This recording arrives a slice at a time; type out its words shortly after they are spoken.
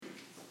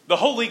The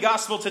Holy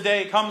Gospel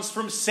today comes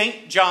from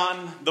St.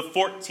 John, the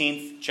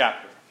 14th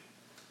chapter.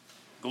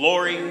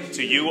 Glory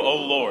to you, O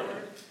Lord.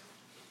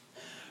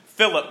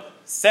 Philip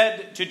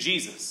said to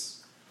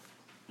Jesus,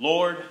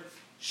 Lord,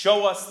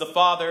 show us the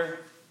Father,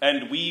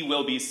 and we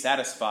will be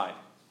satisfied.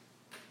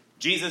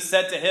 Jesus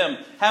said to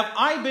him, have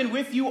I been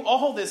with you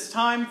all this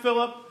time,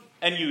 Philip,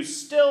 and you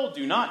still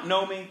do not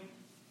know me?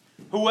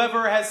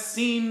 Whoever has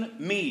seen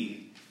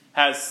me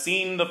has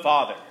seen the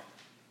Father.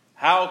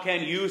 How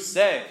can you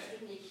say,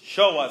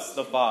 show us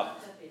the Father?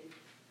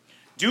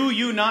 Do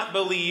you not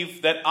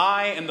believe that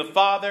I am the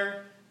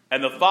Father,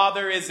 and the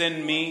Father is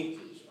in me?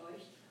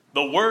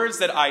 The words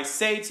that I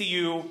say to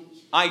you,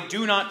 I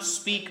do not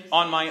speak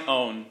on my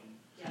own,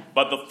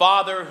 but the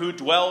Father who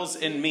dwells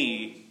in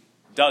me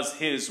does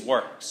his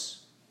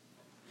works.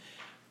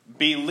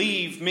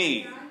 Believe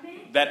me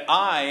that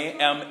I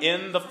am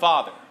in the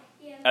Father,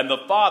 and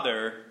the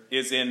Father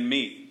is in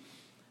me.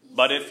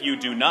 But if you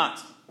do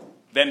not,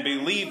 then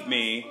believe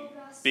me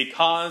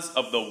because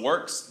of the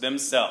works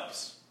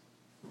themselves.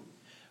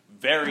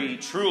 Very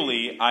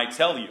truly, I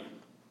tell you,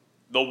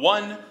 the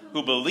one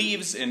who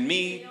believes in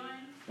me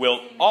will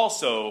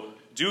also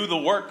do the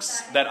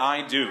works that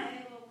I do.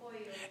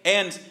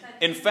 And,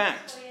 in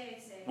fact,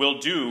 will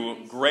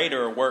do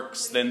greater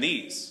works than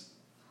these,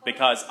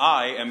 because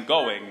I am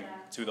going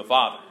to the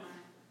Father.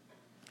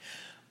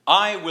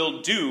 I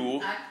will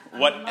do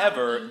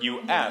whatever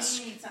you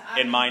ask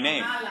in my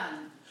name,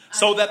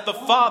 so that the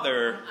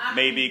Father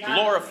may be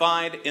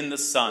glorified in the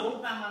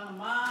Son.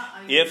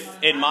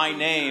 If in my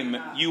name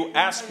you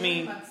ask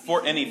me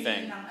for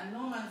anything,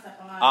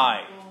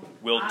 I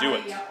will do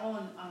it.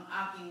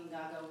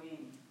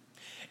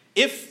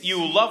 If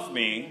you love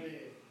me,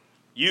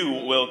 you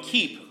will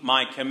keep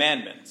my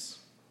commandments.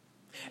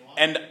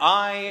 And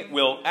I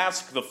will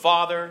ask the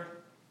Father,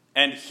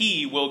 and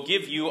he will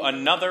give you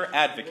another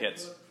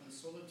advocate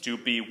to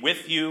be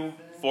with you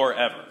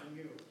forever.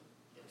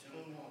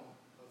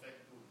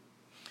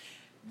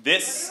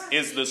 This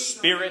is the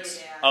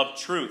Spirit of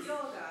truth,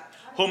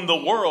 whom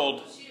the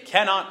world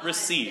cannot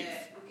receive,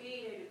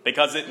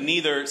 because it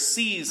neither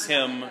sees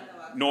him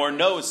nor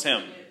knows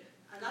him.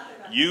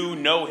 You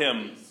know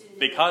him,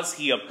 because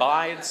he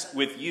abides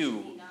with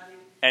you,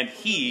 and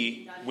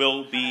he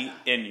will be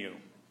in you.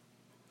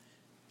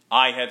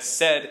 I have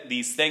said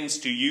these things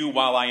to you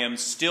while I am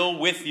still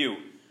with you,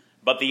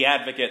 but the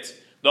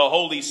Advocate, the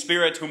Holy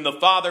Spirit, whom the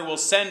Father will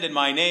send in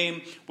my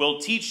name,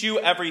 will teach you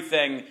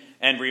everything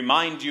and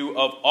remind you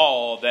of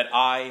all that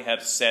I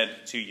have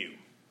said to you.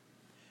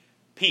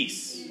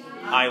 Peace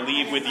I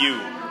leave with you.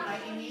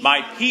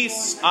 My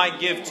peace I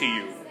give to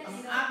you.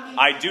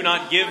 I do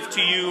not give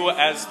to you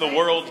as the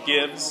world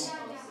gives.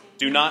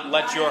 Do not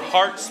let your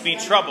hearts be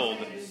troubled,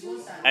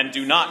 and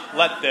do not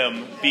let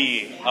them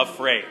be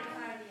afraid.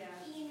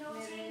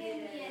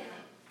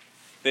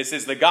 This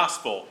is the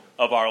gospel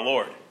of our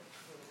Lord.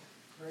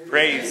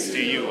 Praise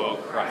to you, O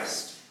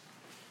Christ.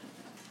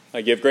 I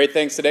give great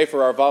thanks today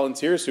for our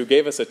volunteers who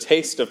gave us a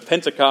taste of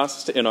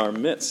Pentecost in our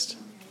midst.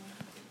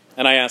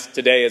 And I ask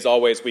today, as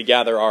always, we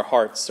gather our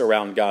hearts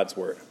around God's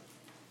word.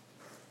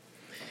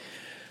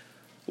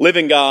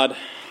 Living God,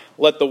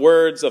 let the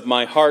words of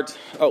my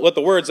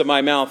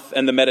mouth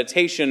and the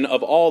meditation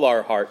of all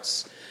our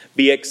hearts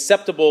be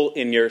acceptable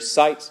in your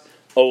sight,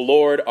 O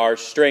Lord, our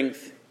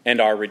strength and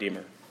our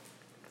Redeemer.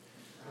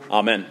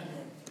 Amen.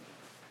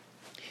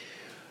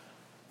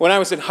 When I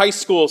was in high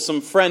school,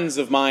 some friends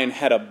of mine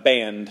had a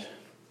band,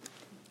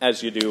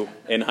 as you do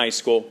in high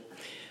school.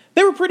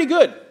 They were pretty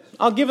good.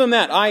 I'll give them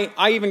that.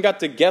 I even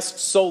got to guest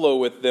solo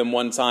with them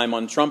one time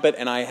on trumpet,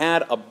 and I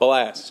had a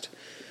blast.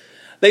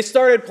 They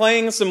started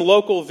playing some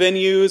local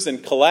venues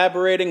and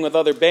collaborating with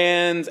other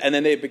bands, and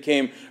then they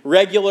became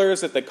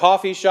regulars at the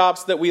coffee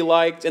shops that we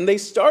liked, and they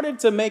started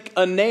to make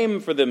a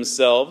name for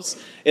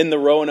themselves in the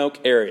Roanoke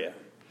area.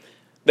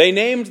 They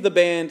named the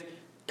band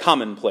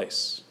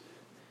Commonplace.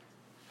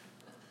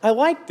 I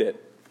liked it.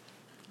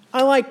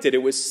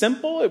 It was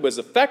simple, it was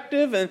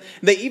effective, and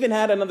they even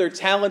had another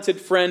talented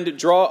friend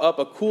draw up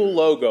a cool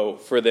logo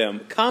for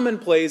them.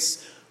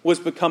 Commonplace was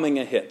becoming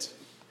a hit.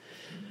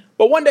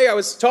 But one day I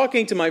was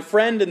talking to my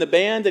friend in the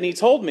band, and he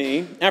told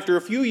me, after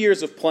a few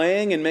years of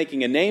playing and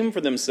making a name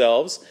for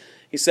themselves,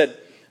 he said,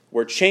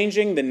 we're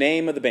changing the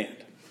name of the band.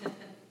 I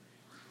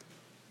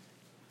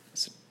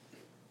said,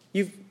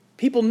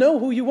 people know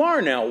who you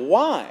are now.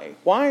 Why?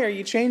 Why are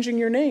you changing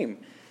your name?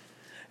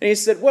 And he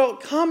said, well,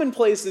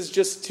 Commonplace is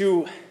just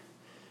too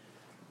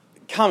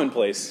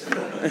commonplace.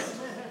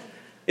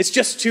 It's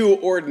just too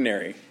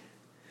ordinary.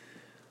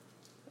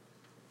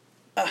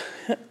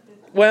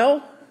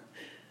 Well,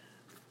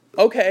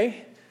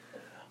 okay.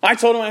 I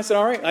told him, I said,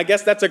 all right, I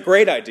guess that's a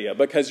great idea,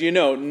 because,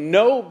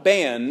 no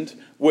band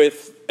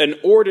with an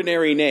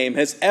ordinary name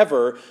has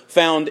ever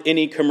found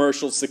any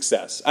commercial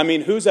success. I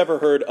mean, who's ever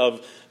heard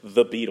of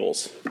the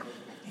Beatles,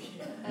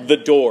 the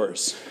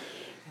Doors,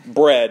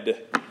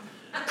 Bread,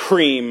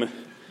 Cream,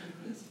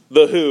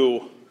 The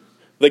Who,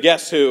 The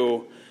Guess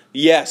Who,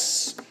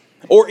 Yes,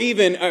 Or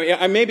even,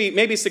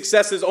 maybe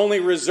success is only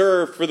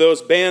reserved for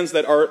those bands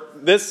that are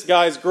this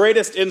guy's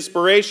greatest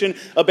inspiration,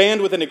 a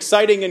band with an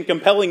exciting and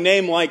compelling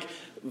name like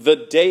the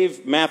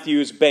Dave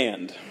Matthews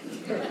Band.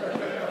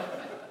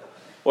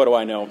 What do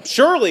I know?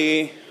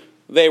 Surely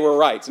they were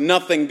right.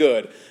 Nothing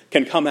good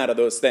can come out of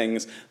those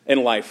things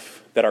in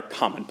life that are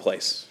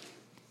commonplace.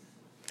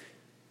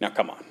 Now,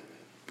 come on.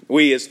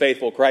 We as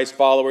faithful Christ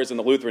followers in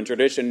the Lutheran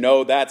tradition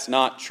know that's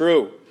not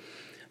true.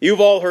 You've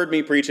all heard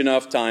me preach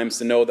enough times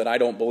to know that I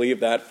don't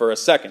believe that for a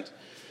second.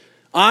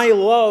 I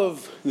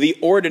love the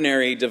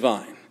ordinary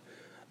divine.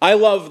 I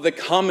love the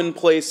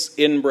commonplace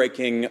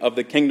inbreaking of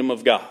the kingdom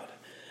of God.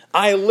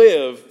 I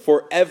live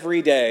for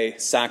everyday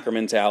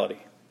sacramentality.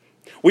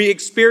 We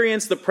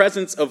experience the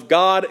presence of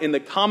God in the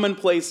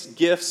commonplace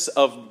gifts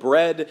of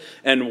bread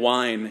and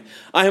wine.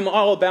 I am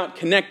all about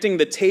connecting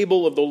the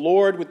table of the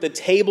Lord with the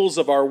tables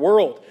of our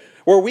world,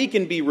 where we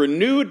can be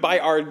renewed by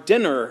our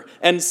dinner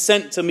and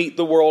sent to meet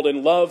the world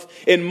in love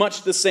in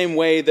much the same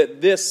way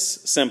that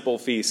this simple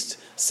feast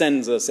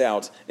sends us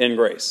out in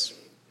grace.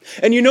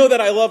 And you know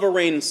that I love a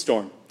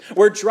rainstorm,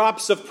 where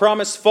drops of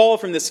promise fall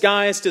from the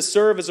skies to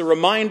serve as a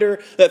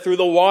reminder that through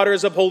the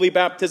waters of holy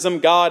baptism,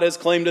 God has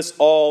claimed us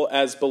all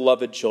as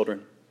beloved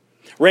children.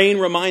 Rain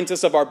reminds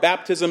us of our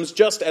baptisms,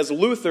 just as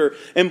Luther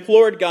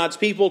implored God's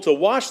people to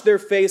wash their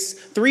face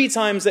 3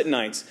 times at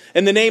night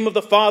in the name of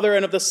the Father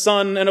and of the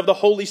Son and of the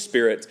Holy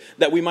Spirit,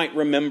 that we might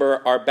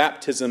remember our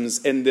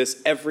baptisms in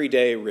this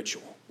everyday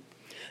ritual.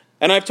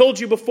 And I've told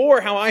you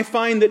before how I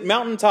find that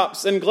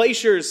mountaintops and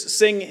glaciers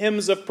sing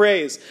hymns of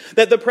praise,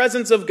 that the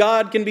presence of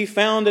God can be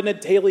found in a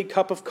daily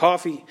cup of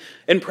coffee,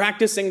 in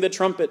practicing the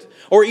trumpet,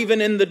 or even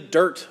in the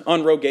dirt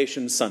on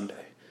Rogation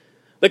Sunday.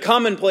 The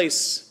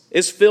commonplace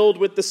is filled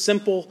with the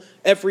simple,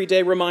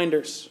 everyday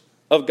reminders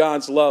of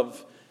God's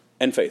love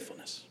and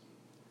faithfulness.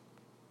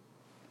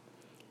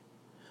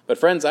 But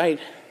friends, I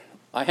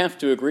have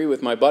to agree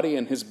with my buddy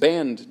and his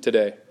band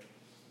today.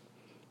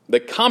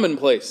 The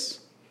commonplace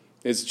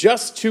is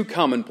just too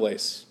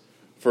commonplace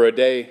for a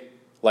day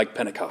like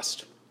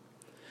Pentecost.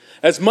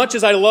 As much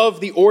as I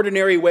love the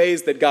ordinary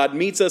ways that God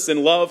meets us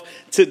in love,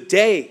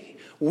 today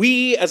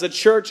we as a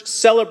church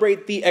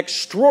celebrate the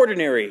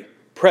extraordinary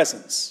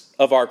presence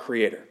of our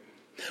Creator.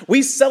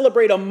 We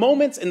celebrate a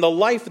moment in the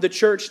life of the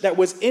church that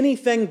was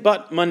anything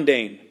but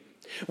mundane.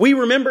 We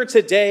remember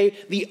today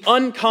the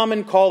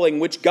uncommon calling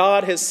which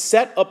God has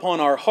set upon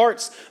our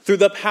hearts through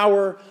the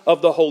power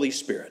of the Holy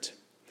Spirit.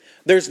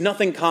 There's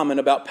nothing common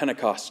about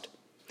Pentecost.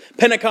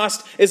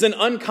 Pentecost is an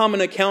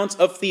uncommon account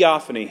of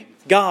theophany,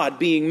 God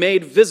being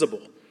made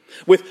visible,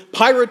 with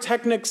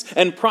pyrotechnics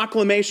and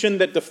proclamation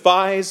that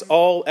defies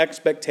all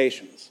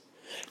expectations.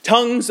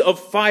 Tongues of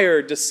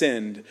fire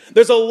descend.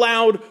 There's a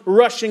loud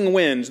rushing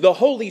wind, the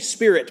Holy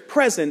Spirit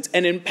present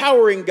and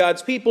empowering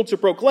God's people to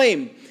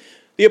proclaim.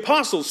 The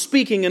apostles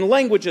speaking in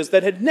languages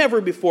that had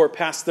never before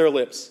passed their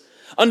lips.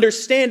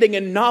 Understanding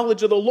and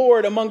knowledge of the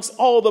Lord amongst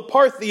all the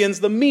Parthians,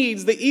 the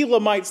Medes, the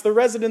Elamites, the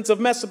residents of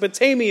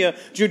Mesopotamia,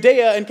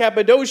 Judea and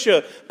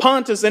Cappadocia,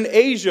 Pontus and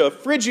Asia,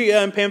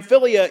 Phrygia and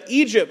Pamphylia,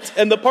 Egypt,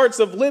 and the parts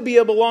of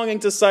Libya belonging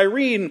to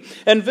Cyrene,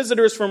 and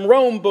visitors from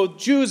Rome, both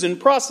Jews and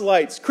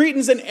proselytes,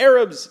 Cretans and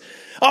Arabs.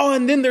 Oh,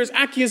 and then there's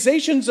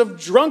accusations of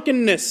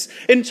drunkenness,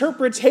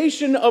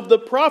 interpretation of the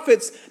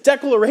prophets,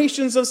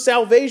 declarations of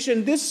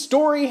salvation. This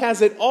story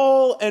has it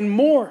all and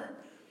more.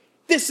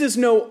 This is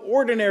no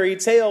ordinary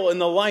tale in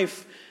the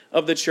life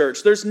of the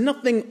church. There's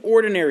nothing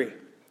ordinary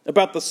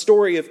about the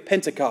story of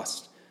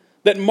Pentecost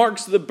that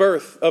marks the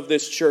birth of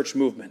this church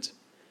movement.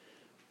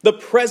 The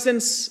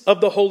presence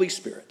of the Holy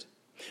Spirit,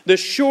 the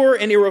sure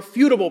and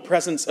irrefutable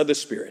presence of the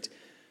Spirit,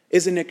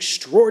 is an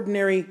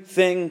extraordinary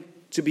thing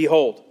to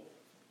behold.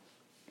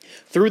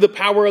 Through the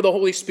power of the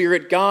Holy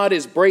Spirit, God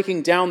is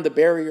breaking down the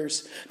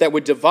barriers that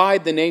would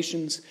divide the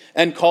nations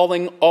and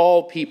calling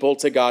all people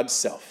to God's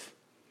self.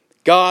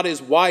 God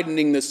is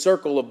widening the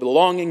circle of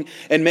belonging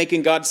and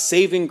making God's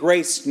saving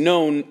grace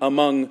known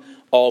among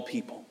all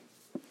people.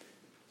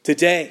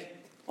 Today,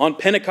 on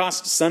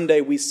Pentecost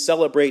Sunday, we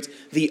celebrate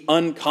the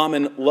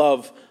uncommon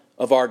love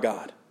of our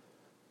God.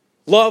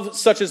 Love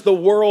such as the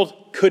world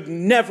could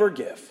never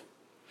give.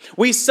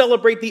 We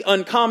celebrate the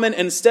uncommon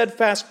and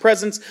steadfast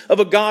presence of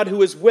a God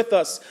who is with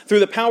us through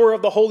the power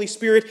of the Holy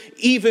Spirit,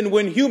 even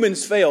when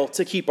humans fail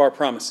to keep our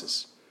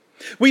promises.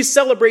 We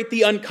celebrate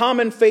the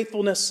uncommon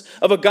faithfulness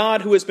of a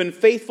God who has been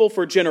faithful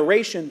for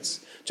generations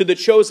to the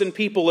chosen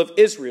people of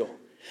Israel,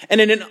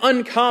 and in an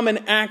uncommon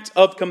act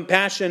of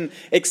compassion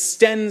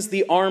extends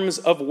the arms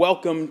of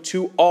welcome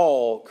to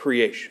all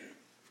creation.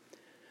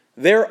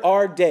 There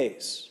are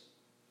days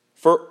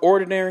for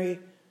ordinary,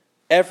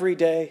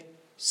 everyday,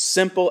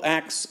 simple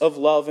acts of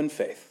love and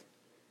faith,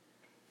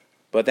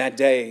 but that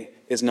day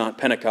is not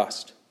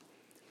Pentecost.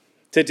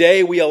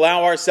 Today, we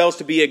allow ourselves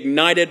to be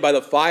ignited by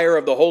the fire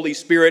of the Holy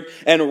Spirit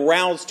and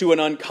roused to an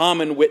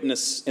uncommon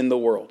witness in the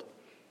world.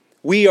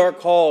 We are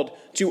called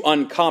to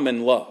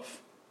uncommon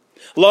love.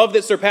 Love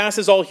that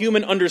surpasses all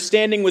human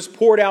understanding was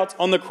poured out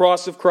on the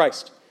cross of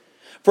Christ.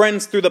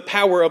 Friends, through the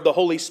power of the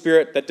Holy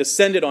Spirit that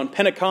descended on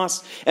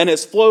Pentecost and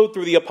has flowed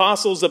through the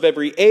apostles of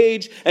every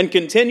age and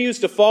continues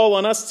to fall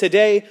on us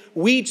today,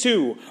 we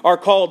too are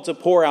called to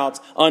pour out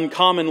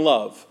uncommon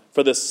love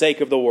for the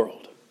sake of the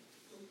world.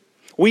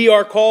 We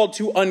are called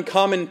to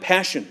uncommon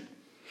passion.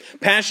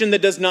 Passion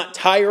that does not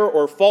tire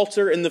or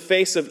falter in the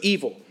face of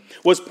evil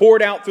was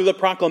poured out through the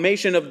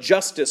proclamation of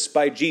justice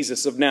by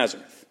Jesus of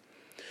Nazareth.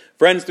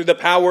 Friends, through the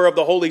power of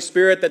the Holy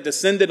Spirit that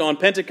descended on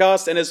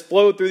Pentecost and has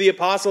flowed through the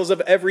apostles of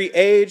every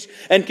age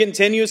and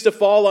continues to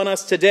fall on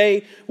us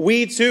today,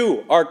 we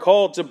too are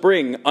called to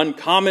bring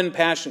uncommon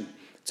passion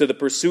to the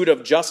pursuit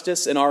of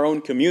justice in our own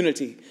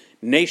community,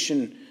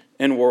 nation,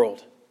 and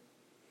world.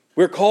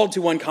 We're called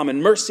to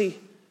uncommon mercy,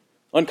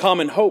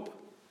 uncommon hope,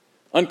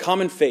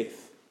 uncommon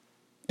faith.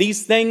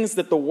 These things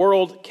that the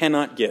world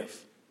cannot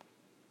give.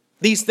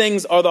 These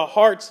things are the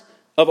heart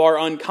of our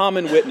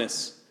uncommon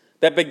witness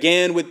that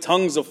began with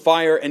tongues of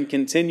fire and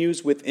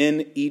continues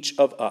within each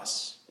of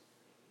us.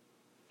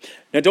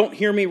 Now, don't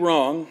hear me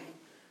wrong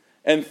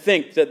and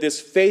think that this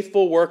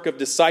faithful work of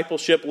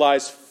discipleship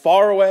lies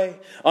far away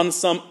on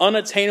some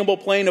unattainable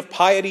plane of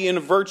piety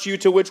and virtue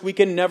to which we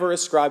can never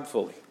ascribe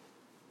fully.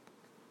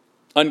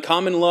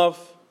 Uncommon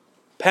love,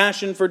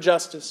 passion for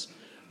justice,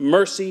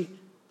 mercy,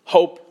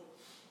 hope,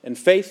 and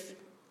faith.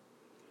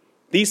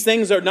 These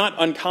things are not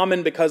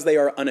uncommon because they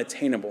are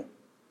unattainable.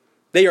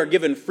 They are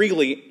given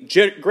freely,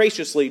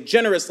 graciously,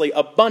 generously,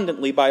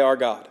 abundantly by our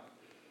God.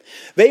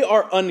 They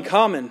are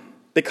uncommon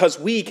because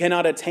we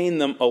cannot attain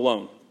them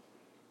alone.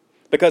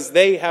 Because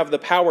they have the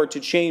power to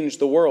change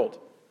the world,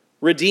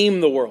 redeem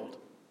the world,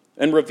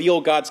 and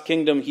reveal God's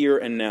kingdom here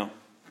and now.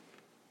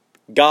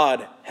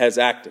 God has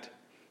acted.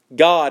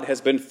 God has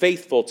been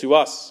faithful to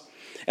us.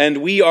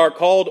 And we are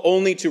called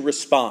only to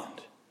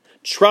respond,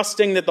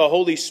 trusting that the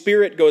Holy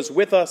Spirit goes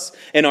with us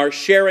in our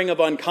sharing of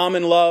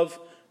uncommon love,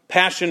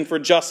 passion for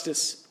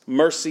justice,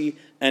 mercy,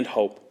 and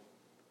hope.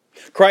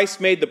 Christ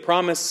made the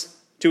promise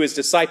to his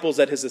disciples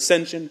at his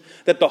ascension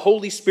that the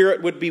Holy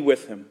Spirit would be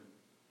with him.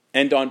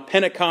 And on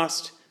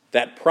Pentecost,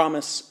 that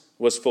promise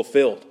was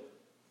fulfilled.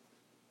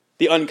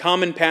 The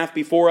uncommon path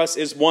before us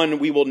is one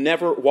we will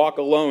never walk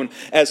alone,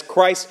 as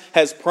Christ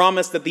has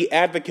promised that the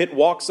advocate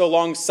walks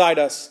alongside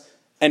us,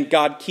 and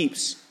God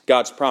keeps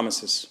God's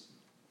promises.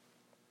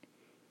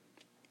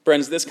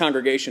 Friends, this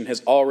congregation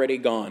has already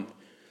gone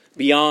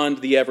beyond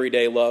the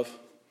everyday love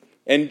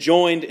and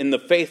joined in the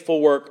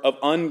faithful work of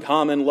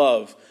uncommon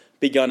love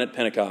begun at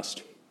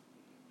Pentecost.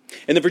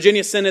 In the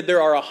Virginia Synod, there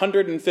are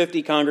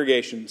 150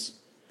 congregations,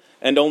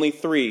 and only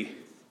 3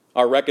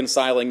 are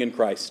reconciling in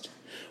Christ,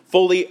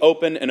 fully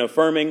open and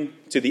affirming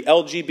to the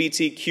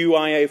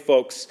LGBTQIA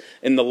folks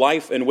in the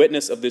life and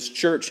witness of this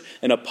church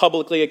in a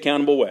publicly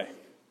accountable way.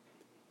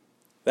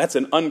 That's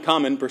an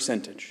uncommon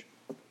percentage.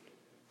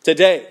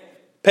 Today,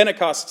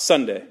 Pentecost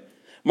Sunday,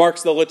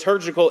 marks the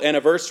liturgical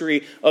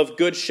anniversary of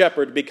Good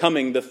Shepherd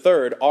becoming the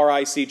 3rd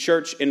RIC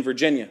church in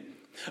Virginia,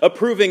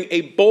 approving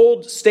a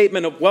bold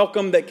statement of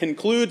welcome that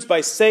concludes by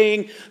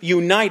saying,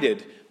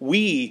 united,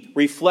 we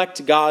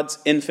reflect God's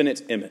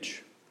infinite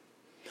image.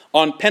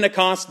 On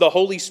Pentecost, the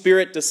Holy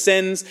Spirit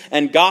descends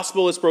and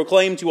gospel is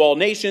proclaimed to all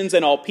nations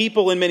and all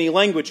people in many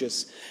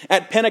languages.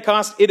 At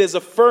Pentecost, it is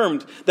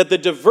affirmed that the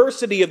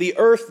diversity of the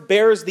earth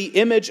bears the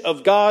image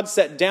of God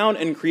set down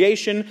in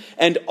creation,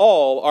 and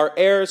all are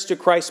heirs to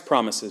Christ's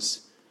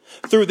promises.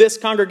 Through this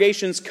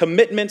congregation's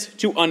commitment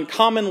to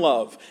uncommon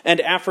love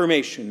and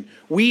affirmation,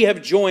 we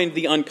have joined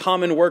the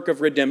uncommon work of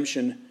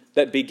redemption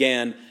that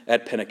began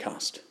at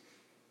Pentecost.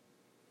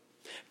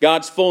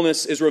 God's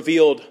fullness is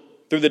revealed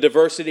through the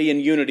diversity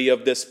and unity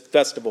of this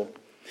festival,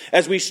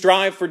 as we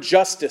strive for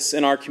justice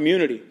in our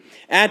community,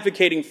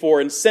 advocating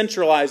for and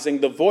centralizing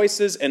the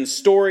voices and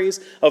stories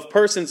of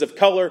persons of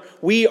color.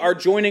 We are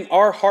joining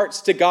our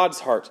hearts to God's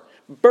heart,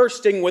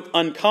 bursting with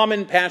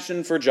uncommon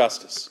passion for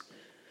justice,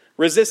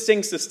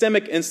 resisting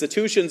systemic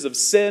institutions of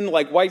sin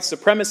like white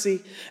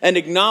supremacy, and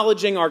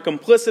acknowledging our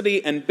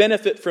complicity and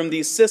benefit from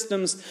these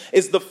systems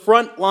is the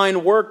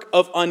frontline work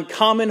of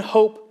uncommon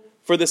hope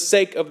for the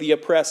sake of the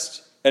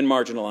oppressed and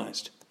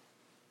marginalized.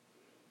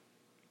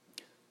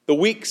 The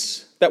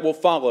weeks that will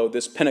follow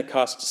this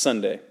Pentecost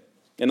Sunday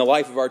in the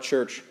life of our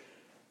church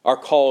are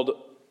called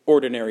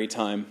ordinary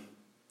time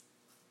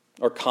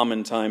or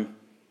common time.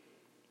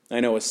 I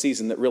know, a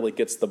season that really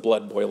gets the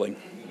blood boiling.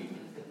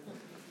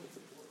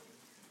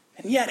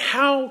 And yet,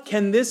 how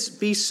can this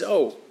be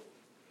so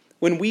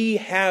when we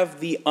have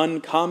the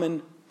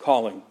uncommon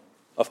calling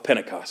of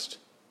Pentecost?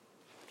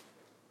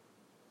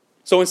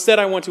 So instead,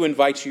 I want to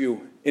invite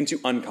you into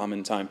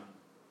uncommon time.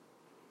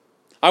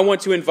 I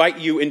want to invite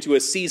you into a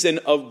season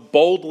of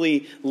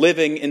boldly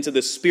living into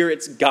the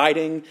Spirit's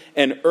guiding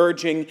and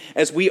urging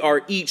as we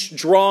are each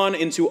drawn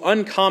into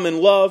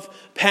uncommon love,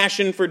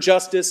 passion for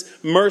justice,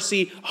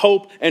 mercy,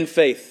 hope, and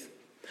faith.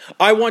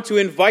 I want to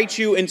invite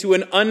you into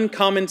an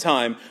uncommon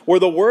time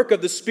where the work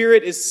of the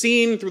Spirit is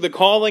seen through the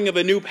calling of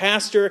a new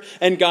pastor,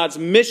 and God's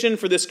mission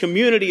for this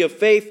community of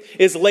faith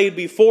is laid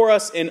before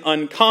us in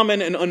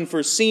uncommon and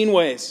unforeseen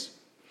ways.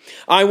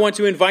 I want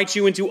to invite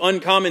you into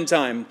Uncommon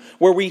Time,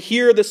 where we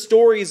hear the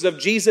stories of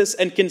Jesus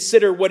and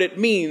consider what it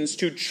means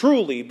to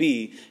truly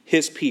be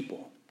his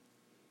people.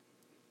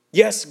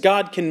 Yes,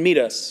 God can meet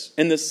us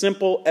in the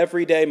simple,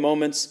 everyday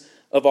moments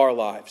of our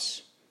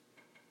lives.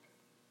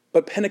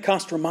 But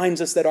Pentecost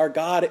reminds us that our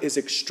God is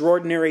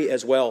extraordinary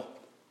as well.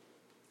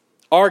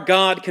 Our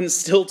God can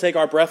still take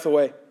our breath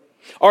away.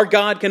 Our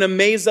God can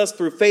amaze us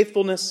through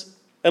faithfulness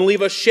and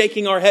leave us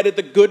shaking our head at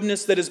the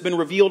goodness that has been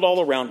revealed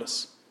all around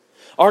us.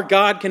 Our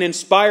God can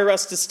inspire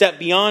us to step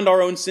beyond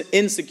our own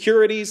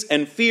insecurities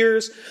and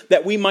fears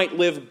that we might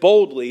live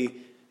boldly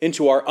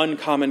into our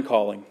uncommon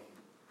calling.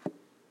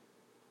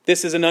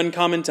 This is an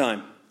uncommon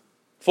time,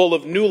 full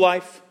of new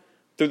life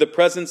through the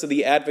presence of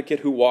the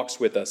advocate who walks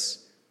with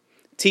us,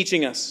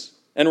 teaching us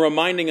and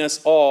reminding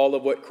us all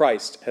of what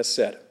Christ has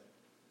said.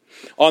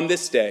 On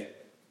this day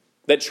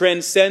that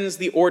transcends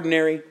the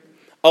ordinary,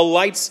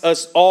 alights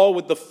us all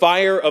with the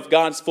fire of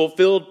God's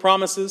fulfilled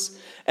promises,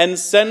 and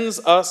sends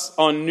us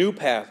on new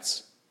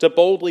paths to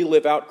boldly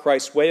live out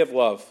Christ's way of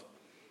love,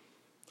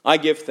 I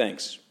give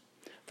thanks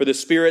for the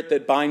Spirit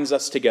that binds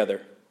us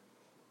together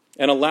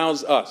and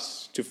allows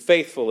us to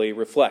faithfully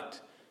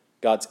reflect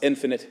God's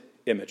infinite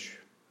image.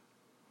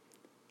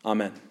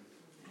 Amen.